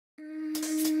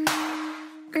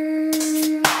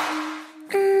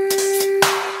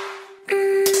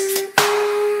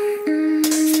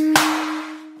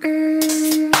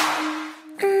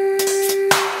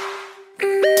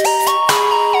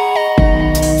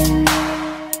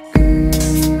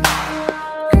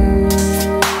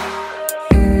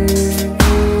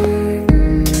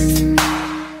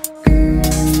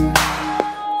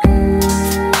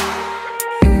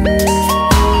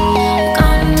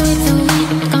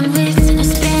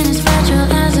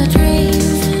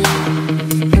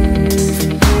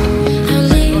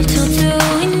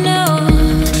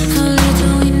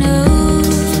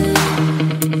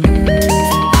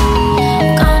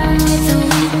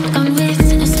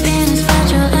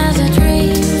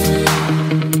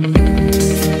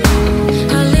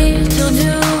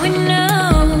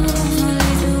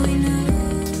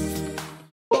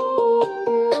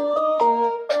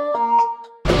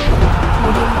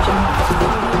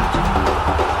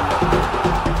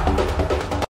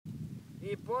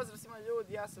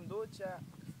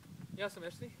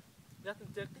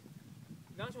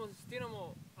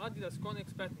Adidas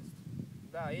Conext15.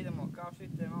 Da, idemo, kao što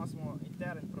vidite, malo smo i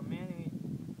teren promijenili,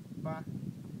 pa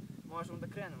možemo da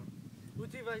krenemo.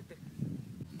 Uživajte!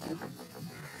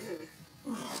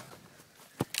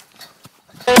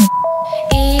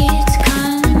 It's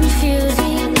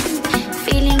confusing,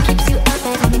 feeling keeps you up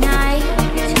at night.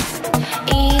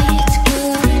 It's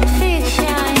good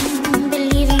fiction,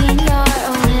 believing in your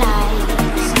own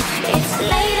lies. It's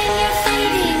late and you're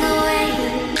fading away,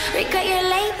 regret your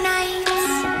late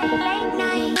nights,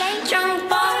 late drunk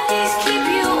parties keep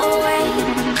you away,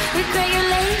 regret your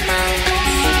late nights.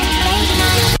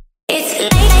 It's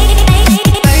late,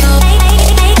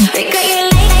 regret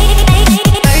your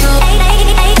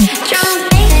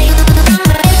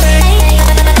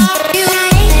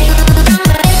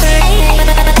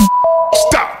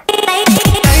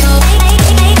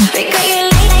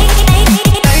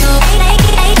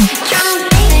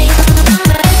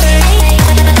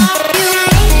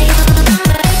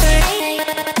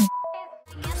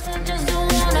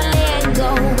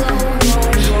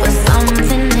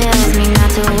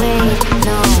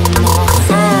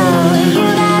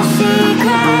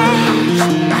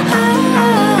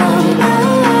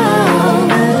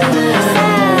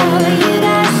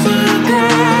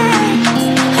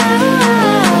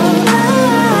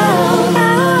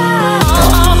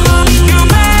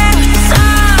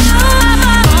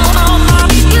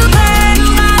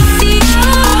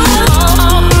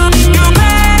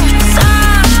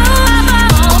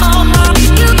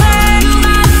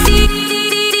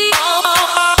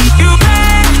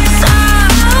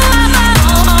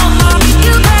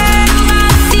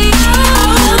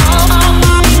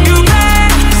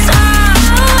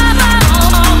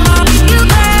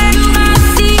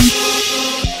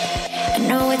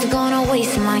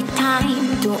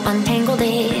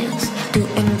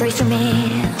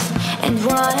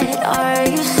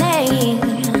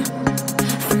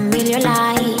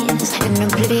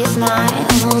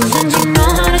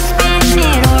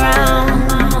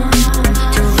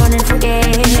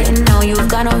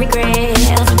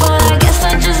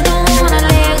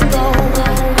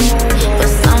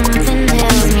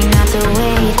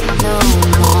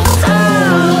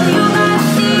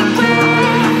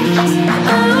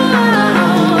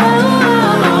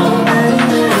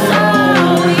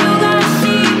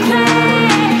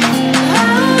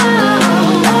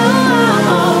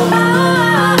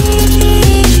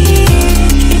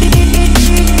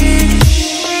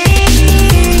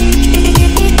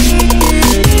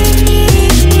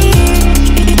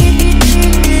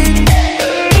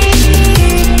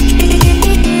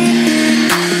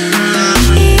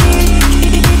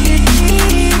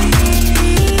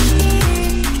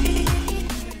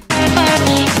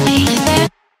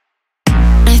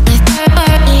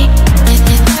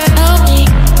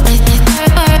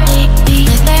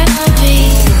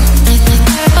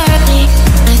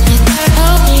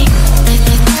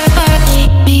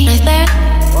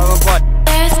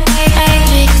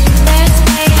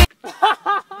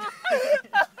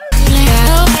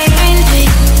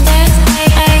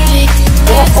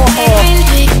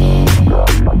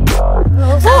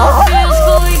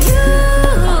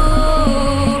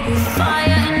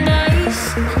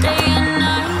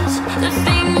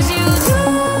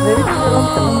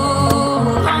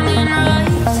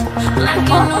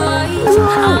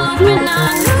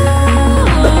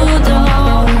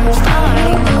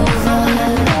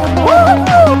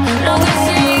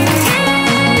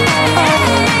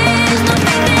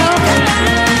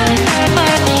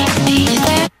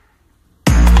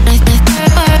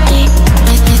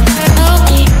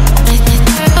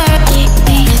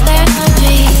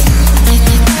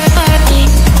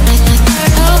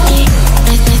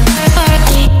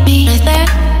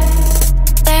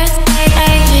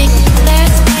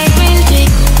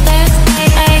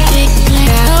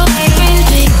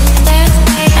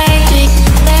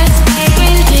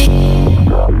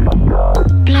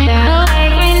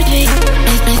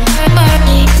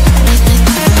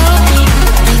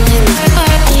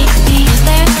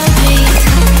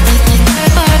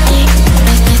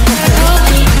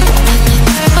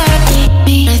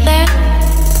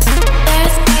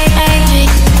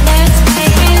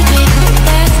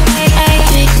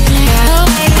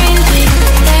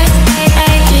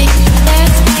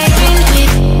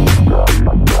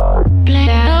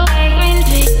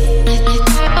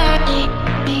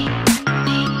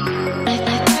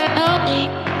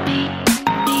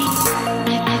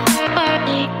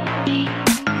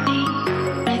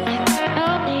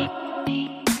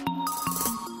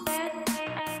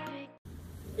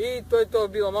I to je to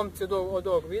bilo, momci, od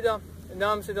ovog videa.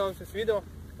 Nadam se da vam se svidao.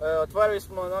 Otvorili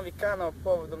smo novi kanal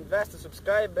povodom 200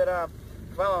 subscribera.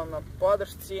 hvala vam na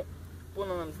podršci,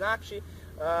 puno nam znači.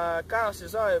 Kanal se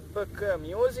zove BK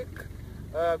Music,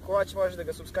 ko hoće može da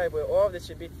ga subscribe-uje, ovdje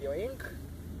će biti link.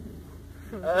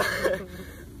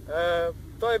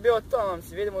 To je bilo to,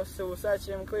 momci, vidimo se u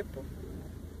sljedećem klipu.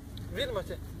 Vidimo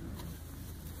se.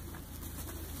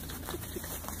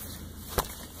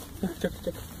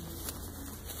 Čekaj.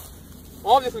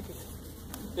 Ovdje kliknite.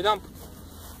 Jedan put.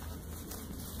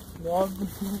 Dobro.